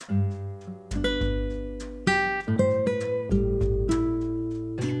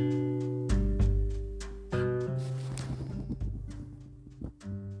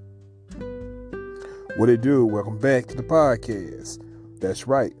What it do? Welcome back to the podcast. That's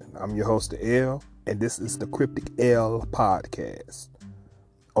right. I'm your host, the L, and this is the Cryptic L podcast.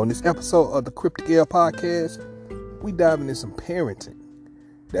 On this episode of the Cryptic L podcast, we dive into some parenting.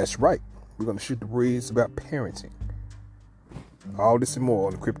 That's right. We're going to shoot the breeze about parenting. All this and more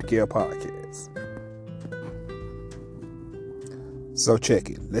on the Cryptic L podcast. So check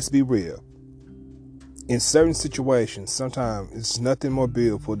it. Let's be real. In certain situations, sometimes it's nothing more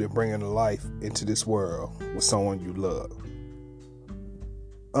beautiful than bringing life into this world with someone you love.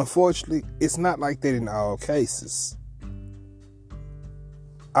 Unfortunately, it's not like that in all cases.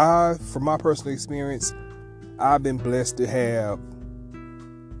 From my personal experience, I've been blessed to have,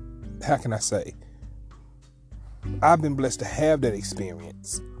 I've been blessed to have that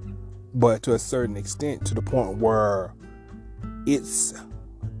experience, but to a certain extent, to the point where it's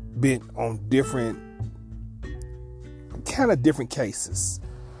been on different cases.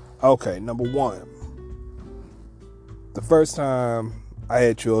 Okay, number one, the first time I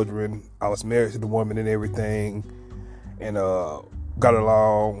had children, I was married to the woman and everything, and got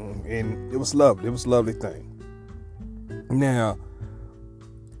along, and it was lovely. It was a lovely thing. Now,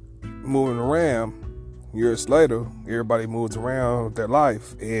 moving around, years later, everybody moves around with their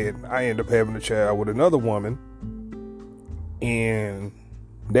life, and I end up having a child with another woman, and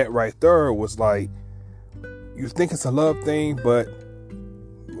that right there was like, you think it's a love thing, but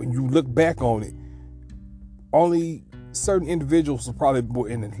when you look back on it, only certain individuals were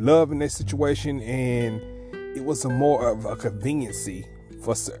probably in love in that situation, and it was more of a conveniency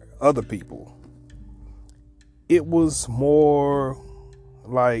for other people. It was more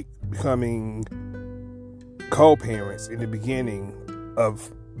like becoming co-parents in the beginning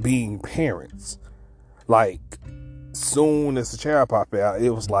of being parents. Like, soon as the child popped out, it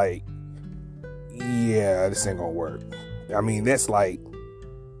was like, yeah, this ain't gonna work. I mean, that's like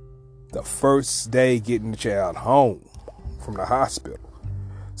the first day getting the child home from the hospital.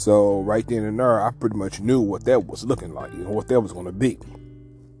 So right then and there, I pretty much knew what that was looking like, what that was gonna be.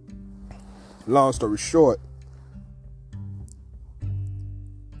 Long story short,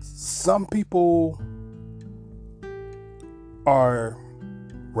 some people are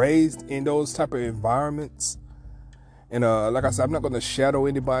raised in those type of environments, and like I said, I'm not gonna shadow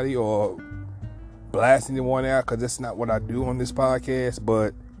anybody or blast anyone out, because that's not what I do on this podcast.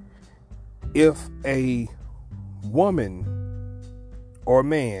 But if a woman or a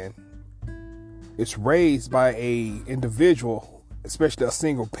man is raised by a individual, especially a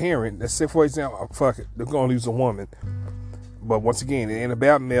single parent, let's say, for example, they're gonna use a woman, but once again, it ain't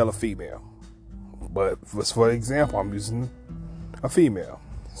about male or female, but for example, I'm using a female.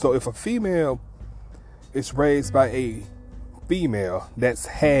 So if a female is raised by a female that's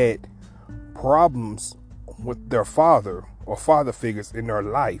had problems with their father or father figures in their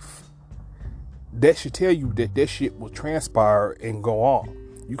life, that should tell you that shit will transpire and go on.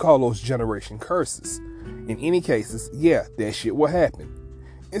 You call those generation curses. In any cases, yeah, that shit will happen.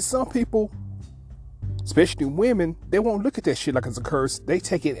 And some people, especially women, they won't look at that shit like it's a curse. They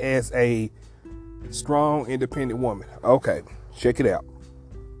take it as a strong, independent woman. Okay, check it out.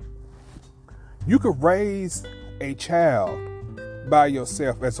 You could raise a child by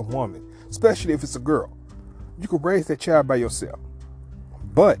yourself as a woman, especially if it's a girl. You could raise that child by yourself.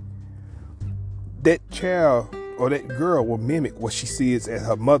 But that child or that girl will mimic what she sees as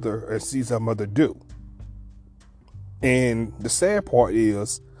her mother or sees her mother do. And the sad part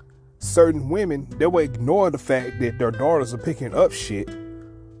is, certain women, they will ignore the fact that their daughters are picking up shit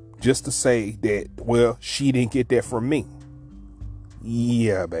just to say that, well, she didn't get that from me.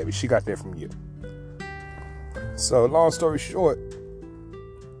 Yeah, baby, she got that from you. So, long story short,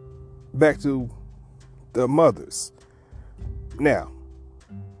 back to the mothers. Now,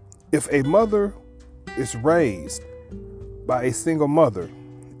 if a mother is raised by a single mother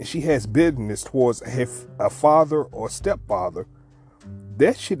and she has bitterness towards a father or stepfather,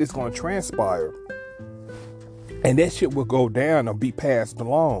 that shit is going to transpire, and that shit will go down and be passed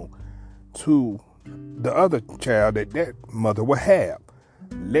along to the other child that mother will have.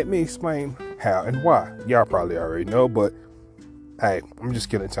 Let me explain how and why. Y'all probably already know, but hey, I'm just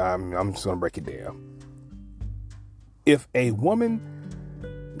killing time. I'm just going to break it down. If a woman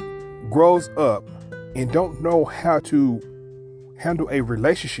grows up and don't know how to handle a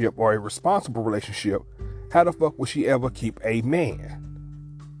relationship or a responsible relationship, how the fuck will she ever keep a man?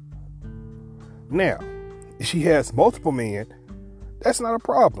 Now, if she has multiple men, that's not a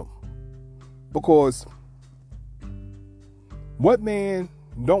problem. Because what man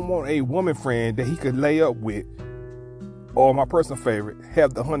don't want a woman friend that he could lay up with, or my personal favorite,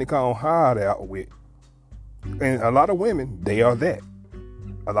 have the honeycomb hideout with? And a lot of women, they are that.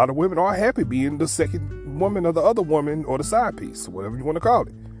 A lot of women are happy being the second woman or the other woman or the side piece, whatever you want to call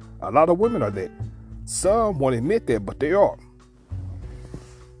it. A lot of women are that. Some won't admit that, but they are.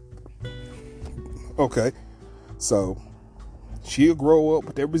 Okay, so she'll grow up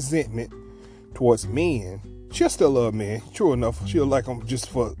with that resentment towards men. She'll still love men, true enough. She'll like them just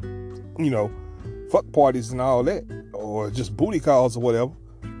for, fuck parties and all that, or just booty calls or whatever.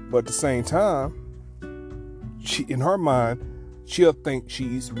 But at the same time, she, in her mind, she'll think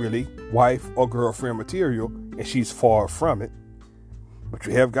she's really wife or girlfriend material, and she's far from it. But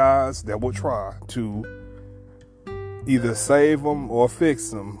you have guys that will try to either save them or fix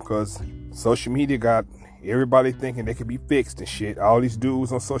them, because social media got everybody thinking they can be fixed and shit. All these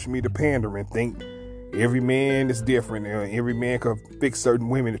dudes on social media pandering think every man is different, and every man could fix certain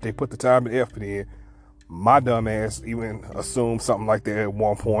women if they put the time and effort in. My dumb ass even assumed something like that at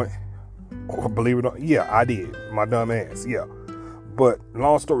one point. Or believe it or not, yeah, I did. My dumb ass, yeah. But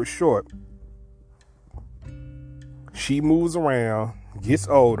long story short, she moves around, gets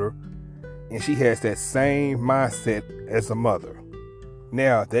older, and she has that same mindset as a mother.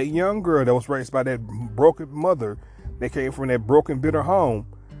 Now, that young girl that was raised by that broken mother, that came from that broken, bitter home,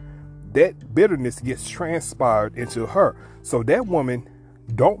 that bitterness gets transpired into her. So that woman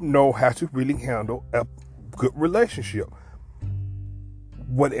don't know how to really handle a good relationship.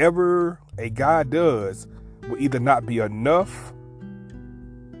 Whatever a guy does will either not be enough,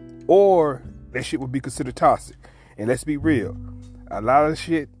 or that shit would be considered toxic. And let's be real, a lot of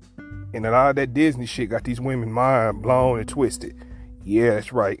shit and a lot of that Disney shit got these women mind blown and twisted. Yeah,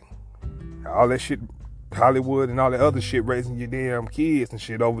 that's right. All that shit, Hollywood and all that other shit, raising your damn kids and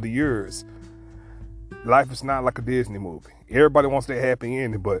shit over the years. Life is not like a Disney movie. Everybody wants that happy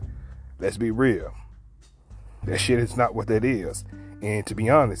ending, but let's be real. That shit is not what that is. And to be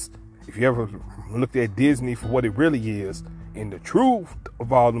honest, if you ever looked at Disney for what it really is, and the truth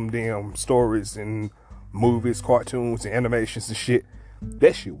of all them damn stories and movies, cartoons, and animations and shit,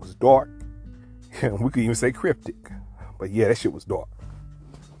 that shit was dark. We could even say cryptic. But yeah, that shit was dark.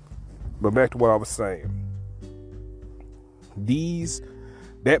 But back to what I was saying.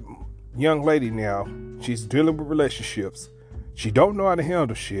 That young lady now, she's dealing with relationships. She don't know how to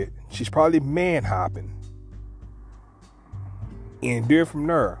handle shit. She's probably man hopping. And then from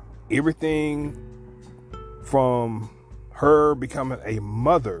there, everything from her becoming a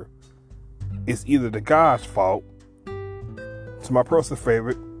mother is either the guy's fault. To my personal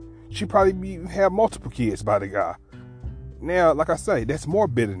favorite, she probably have multiple kids by the guy. Now, like I say, that's more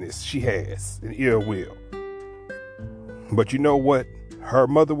bitterness she has and ill will. But you know what her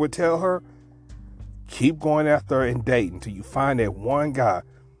mother would tell her? Keep going after her and dating until you find that one guy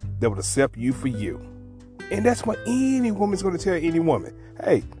that will accept you for you. And that's what any woman's going to tell any woman.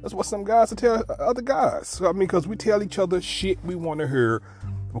 Hey, that's what some guys will tell other guys. So, I mean, because we tell each other shit we want to hear,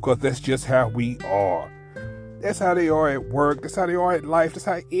 because that's just how we are. That's how they are at work. That's how they are at life. That's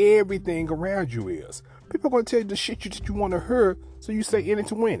how everything around you is. People are going to tell you the shit that you want to hear, so you stay in it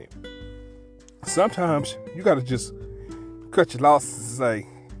to win it. Sometimes you got to just cut your losses and say,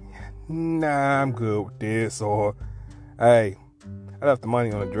 nah, I'm good with this. Or, hey, I left the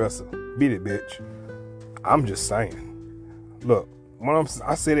money on the dresser. Beat it, bitch. I'm just saying. Look,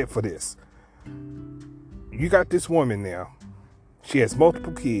 I said it for this. You got this woman now. She has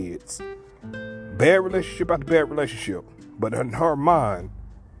multiple kids. Bad relationship after bad relationship. But in her mind,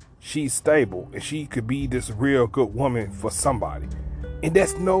 she's stable. And she could be this real good woman for somebody. And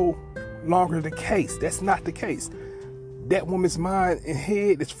that's no longer the case. That's not the case. That woman's mind and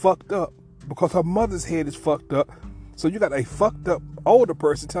head is fucked up. Because her mother's head is fucked up. So you got a fucked up older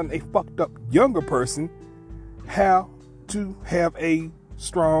person telling a fucked up younger person how to have a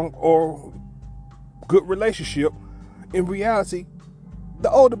strong or good relationship. In reality,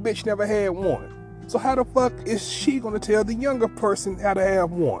 the older bitch never had one. So how the fuck is she going to tell the younger person how to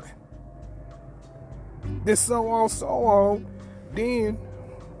have one? Then so on. Then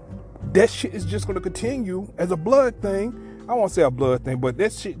that shit is just going to continue as a blood thing. I won't say a blood thing, but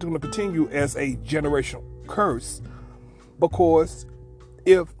that shit is going to continue as a generational curse. Because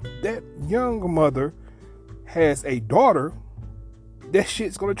if that younger mother has a daughter, that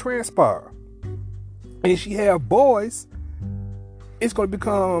shit's going to transpire. And if she have boys, it's going to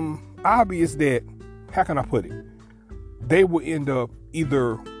become obvious that, how can I put it? They will end up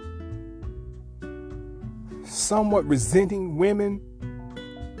either somewhat resenting women,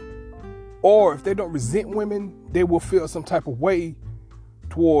 or if they don't resent women, they will feel some type of way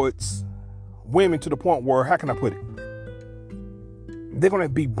towards women to the point where, how can I put it? They're going to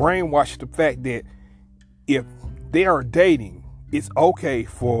be brainwashed the fact that if they are dating, it's okay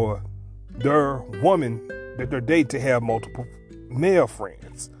for their woman that they're dating to have multiple male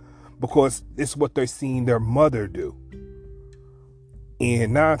friends because it's what they're seeing their mother do.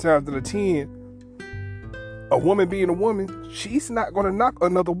 And 9 times out of 10, a woman being a woman, she's not going to knock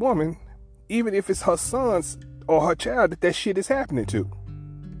another woman, even if it's her sons or her child that shit is happening to.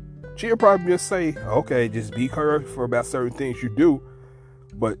 She'll probably just say, okay, just be careful about certain things you do.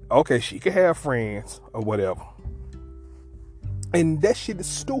 But, okay, she can have friends or whatever. And that shit is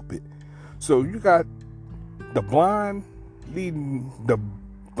stupid. So you got the blind leading the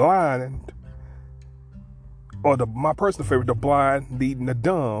blind, or my personal favorite, the blind leading the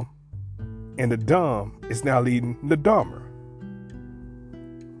dumb, and the dumb is now leading the dumber.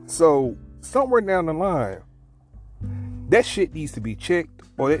 So somewhere down the line, that shit needs to be checked,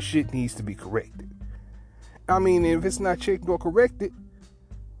 or that shit needs to be corrected. I mean, if it's not checked or corrected,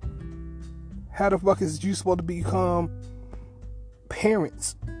 how the fuck is you supposed to become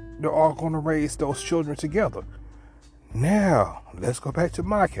parents that are going to raise those children together? Now, let's go back to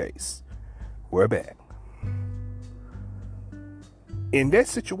my case. We're back. In that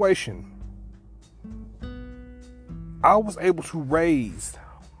situation, I was able to raise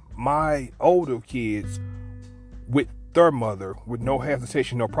my older kids with their mother with no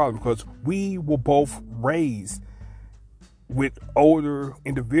hesitation, no problem, because we were both raised with older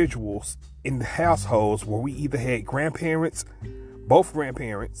individuals in the households where we either had grandparents, both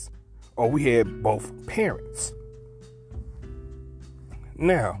grandparents, or we had both parents.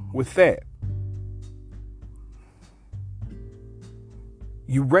 Now, with that,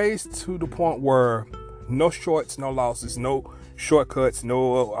 you raised to the point where no shorts, no losses, no shortcuts,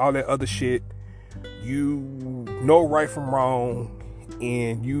 no all that other shit. You know right from wrong,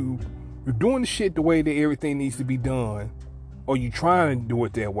 and you're doing the shit the way that everything needs to be done, or you trying to do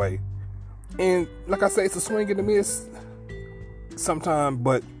it that way. And like I say, it's a swing and a miss sometimes,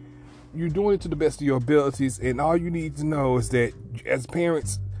 but you're doing it to the best of your abilities, and all you need to know is that as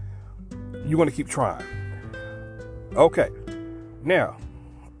parents, you're going to keep trying. Okay, now,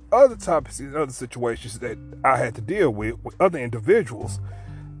 other topics and other situations that I had to deal with other individuals,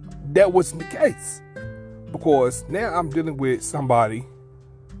 that wasn't the case. Because now I'm dealing with somebody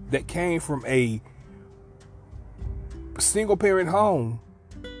that came from a single parent home,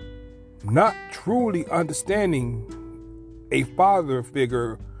 not truly understanding a father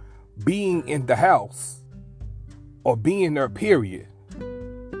figure being in the house or being there, period.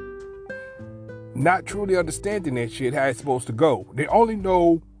 Not truly understanding that shit, how it's supposed to go. They only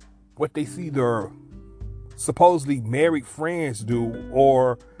know what they see their supposedly married friends do,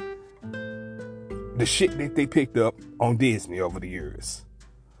 or the shit that they picked up on Disney over the years.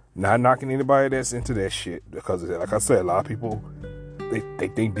 Not knocking anybody that's into that shit, because like I said, a lot of people, they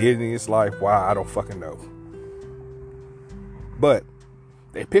think Disney is life. Why? I don't fucking know. But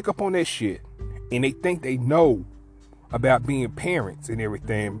they pick up on that shit, and they think they know about being parents and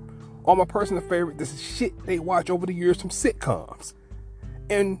everything. On my personal favorite, this is shit they watch over the years from sitcoms.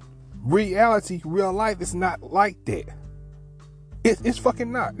 And reality, real life is not like that. It's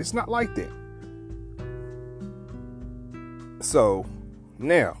fucking not. It's not like that. So,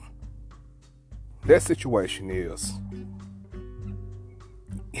 now, that situation is,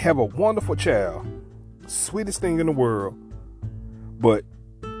 you have a wonderful child, sweetest thing in the world, but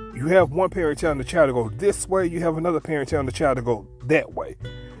you have one parent telling the child to go this way, you have another parent telling the child to go that way.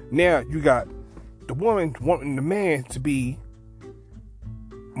 Now, you got the woman wanting the man to be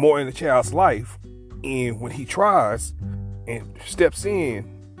more in the child's life, and when he tries and steps in,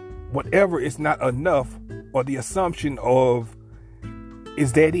 whatever is not enough, or the assumption of,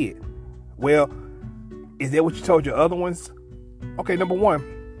 is that it? Well, is that what you told your other ones? Okay, number one,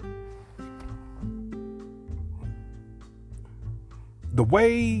 the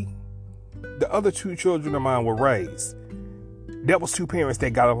way the other two children of mine were raised, that was two parents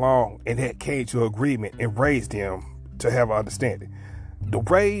that got along and that came to agreement and raised them to have an understanding. The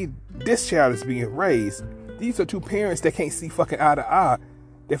way this child is being raised, these are two parents that can't see fucking eye to eye.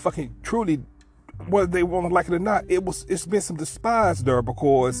 They fucking truly, whether they want to like it or not, it's been some despise there,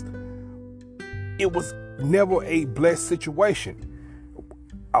 because it was never a blessed situation.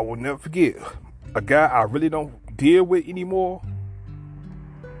 I will never forget a guy I really don't deal with anymore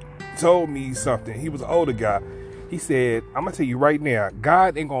told me something. He was an older guy. He said, I'm gonna tell you right now,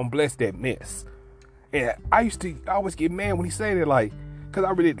 God ain't gonna bless that mess. And I always get mad when he say that, like, because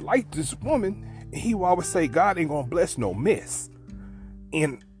I really liked this woman, and he would always say, God ain't gonna bless no mess.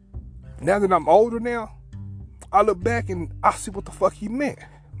 And now that I'm older now, I look back and I see what the fuck he meant.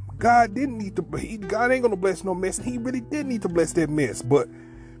 God ain't gonna bless no mess, and he really did need to bless that mess. But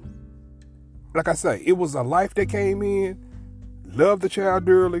like I say, it was a life that came in, loved the child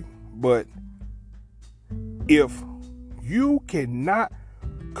dearly, but if you cannot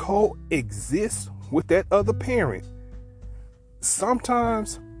coexist with that other parent,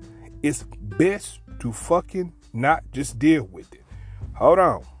 sometimes it's best to fucking not just deal with it. Hold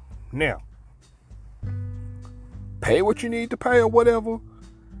on. Now, pay what you need to pay or whatever,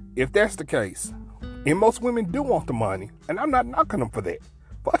 if that's the case. And most women do want the money, and I'm not knocking them for that.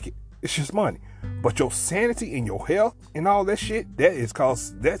 Fuck it. It's just money. But your sanity and your health and all that shit,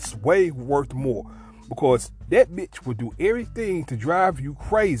 that's way worth more. Because that bitch will do everything to drive you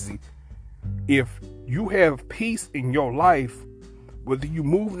crazy if you have peace in your life, whether you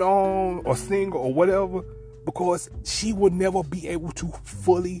moved on or single or whatever, because she will never be able to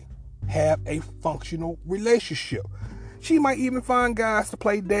fully have a functional relationship. She might even find guys to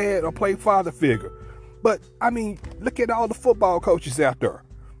play dad or play father figure. But, I mean, look at all the football coaches out there.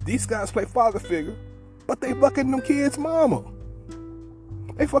 These guys play father figure, but they fucking them kids' mama.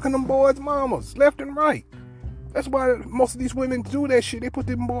 They fucking them boys' mamas, left and right. That's why most of these women do that shit. They put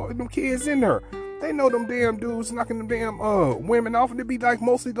them kids in there. They know them damn dudes knocking them damn women off, and it be like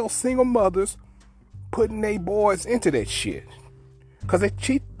mostly those single mothers putting their boys into that shit. Because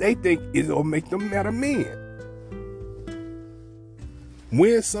they think it'll make them better men.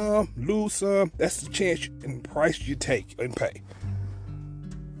 Win some, lose some, that's the chance and price you take and pay.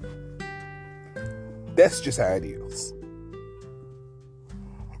 That's just how it is.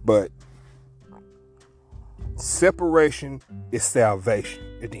 But separation is salvation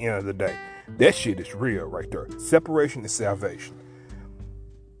at the end of the day. That shit is real right there. Separation is salvation.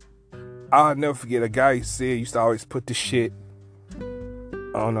 I'll never forget a guy who said, used to always put this shit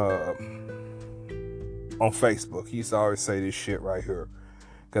on Facebook. He used to always say this shit right here.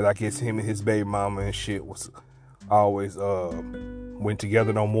 Because I guess him and his baby mama and shit was always went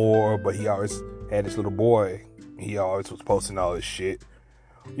together no more. But he always had this little boy. He always was posting all this shit.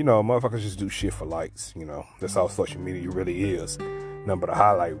 You know, motherfuckers just do shit for likes. You know, that's all social media really is. Nothing but a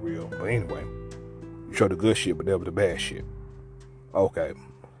highlight reel. But anyway, you show the good shit, but never the bad shit. Okay.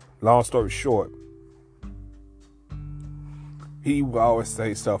 Long story short, he would always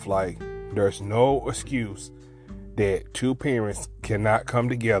say stuff like, there's no excuse that two parents cannot come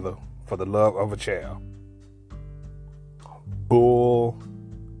together for the love of a child. Bullshit.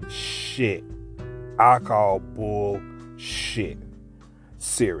 I call bullshit.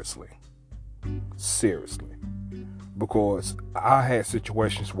 Seriously. Because I had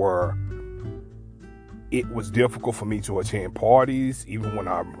situations where it was difficult for me to attend parties, even when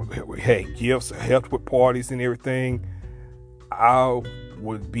I had gifts, helped with parties and everything. I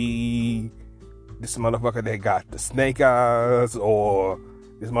would be this motherfucker that got the snake eyes, or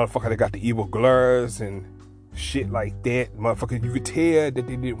this motherfucker that got the evil glares and shit like that. Motherfucker, you could tell that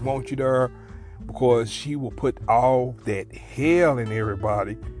they didn't want you there because she will put all that hell in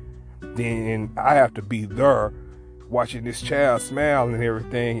everybody. Then I have to be there watching this child smile and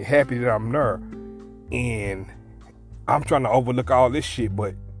everything, happy that I'm there. And I'm trying to overlook all this shit,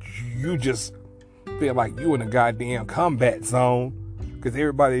 but you just feel like you in a goddamn combat zone because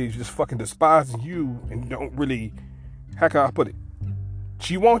everybody is just fucking despising you and don't really, how can I put it?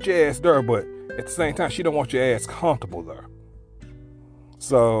 She wants your ass there, but at the same time, she don't want your ass comfortable there.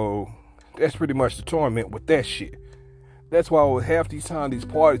 So that's pretty much the torment with that shit. That's why half these times these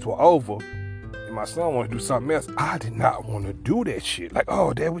parties were over and my son wanted to do something else, I did not want to do that shit. Like,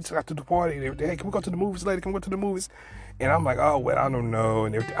 oh, Dad, we just got to the party and everything. Hey, can we go to the movies later? Can we go to the movies? And I'm like, oh, well, I don't know.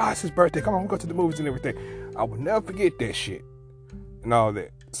 And everything. It's his birthday. Come on, we'll go to the movies and everything. I will never forget that shit and all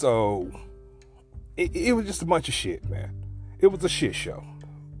that. So it was just a bunch of shit, man. It was a shit show.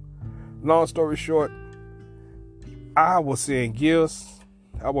 Long story short, I was send gifts.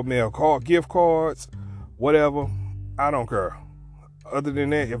 I would mail gift cards, whatever. I don't care. Other than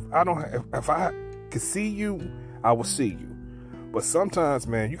that, if I could see you, I will see you. But sometimes,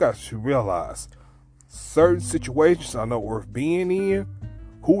 man, you got to realize certain situations are not worth being in.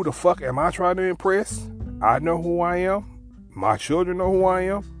 Who the fuck am I trying to impress? I know who I am. My children know who I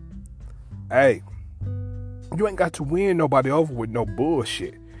am. Hey, you ain't got to win nobody over with no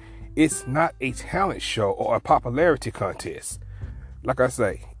bullshit. It's not a talent show or a popularity contest. Like I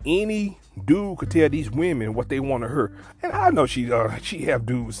say, any dude could tell these women what they want to hear. And I know she have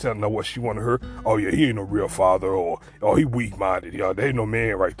dudes telling her what she want to hear. Oh yeah, he ain't no real father, or oh, he weak-minded. Y'all, there ain't no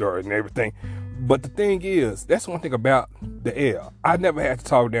man right there and everything. But the thing is, that's one thing about the L. I never had to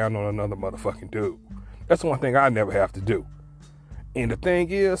talk down on another motherfucking dude. That's one thing I never have to do. And the thing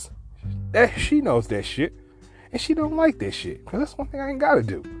is, that she knows that shit. And she don't like that shit. Because that's one thing I ain't got to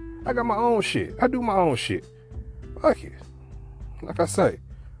do. I got my own shit. I do my own shit. Fuck it. Like I say,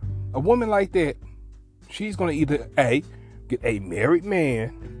 a woman like that, she's going to either A, get a married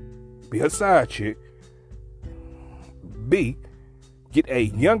man, be her side chick, B, get a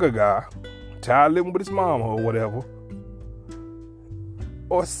younger guy, tired of living with his mama or whatever.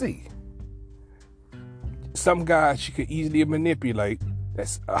 Or C, some guy she could easily manipulate.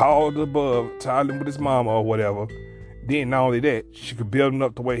 That's all the above, tired of living with his mama or whatever. Then not only that, she could build him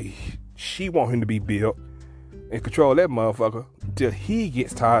up the way she want him to be built and control that motherfucker until he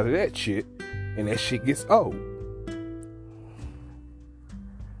gets tired of that shit and that shit gets old.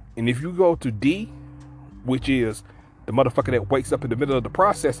 And if you go to D, which is the motherfucker that wakes up in the middle of the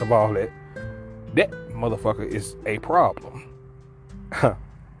process of all that, that motherfucker is a problem.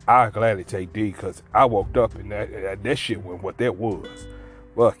 I gladly take D because I woke up and that shit wasn't what that was.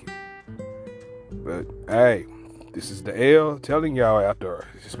 Fuck it. But hey, this is the L telling y'all out there,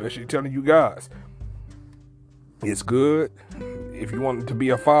 especially telling you guys. It's good. If you want to be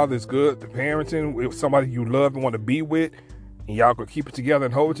a father, it's good. The parenting with somebody you love and want to be with, and y'all can keep it together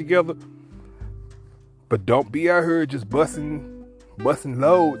and hold it together. But don't be out here just busting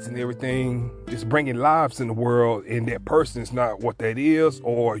loads and everything, just bringing lives in the world, and that person is not what that is,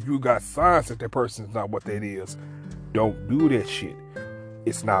 or you got signs that person is not what that is. Don't do that shit.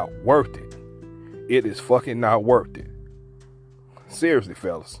 It's not worth it. It is fucking not worth it. Seriously,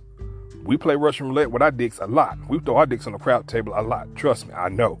 fellas. We play Russian roulette with our dicks a lot. We throw our dicks on the crowd table a lot. Trust me, I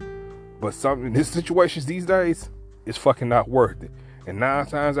know. But some in these situations these days, it's fucking not worth it. And 9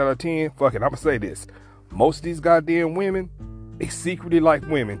 times out of 10, fuck it, I'ma say this. Most of these goddamn women, they secretly like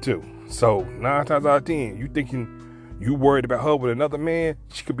women too. So 9 times out of 10, you thinking you worried about her with another man,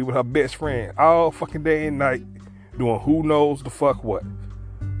 she could be with her best friend all fucking day and night doing who knows the fuck what.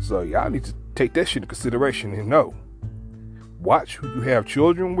 So y'all need to take that shit into consideration and know. Watch who you have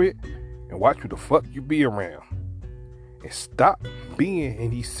children with and watch who the fuck you be around. And stop being in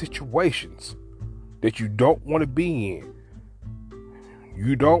these situations that you don't want to be in.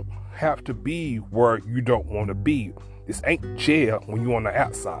 You don't have to be where you don't want to be. This ain't jail when you're on the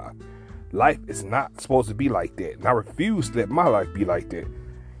outside. Life is not supposed to be like that. And I refuse to let my life be like that.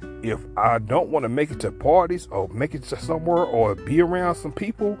 If I don't want to make it to parties or make it to somewhere or be around some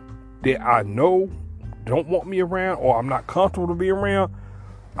people that I know don't want me around or I'm not comfortable to be around,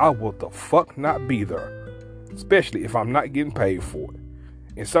 I will the fuck not be there. Especially if I'm not getting paid for it.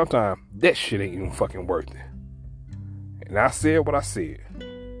 And sometimes that shit ain't even fucking worth it. And I said what I said.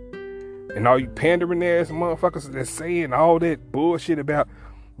 And all you pandering ass motherfuckers that's saying all that bullshit about,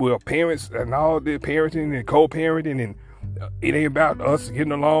 well, parents and all the parenting and co-parenting and it ain't about us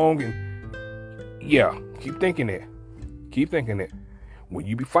getting along. And yeah, keep thinking that. Keep thinking that. When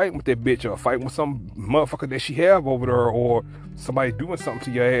you be fighting with that bitch or fighting with some motherfucker that she have over there or somebody doing something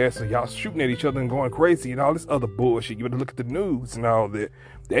to your ass or y'all shooting at each other and going crazy and all this other bullshit, you better look at the news and all that.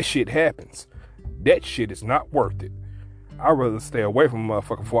 That shit happens. That shit is not worth it. I'd rather stay away from a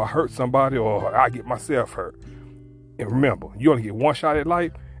motherfucker before I hurt somebody or I get myself hurt. And remember, you only get one shot at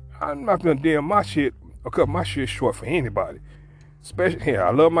life. I'm not gonna damn my shit or cut my shit short for anybody. Especially, I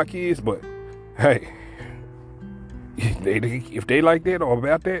love my kids, but hey, if they like that or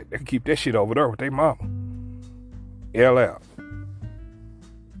about that, they can keep that shit over there with their mama. L out.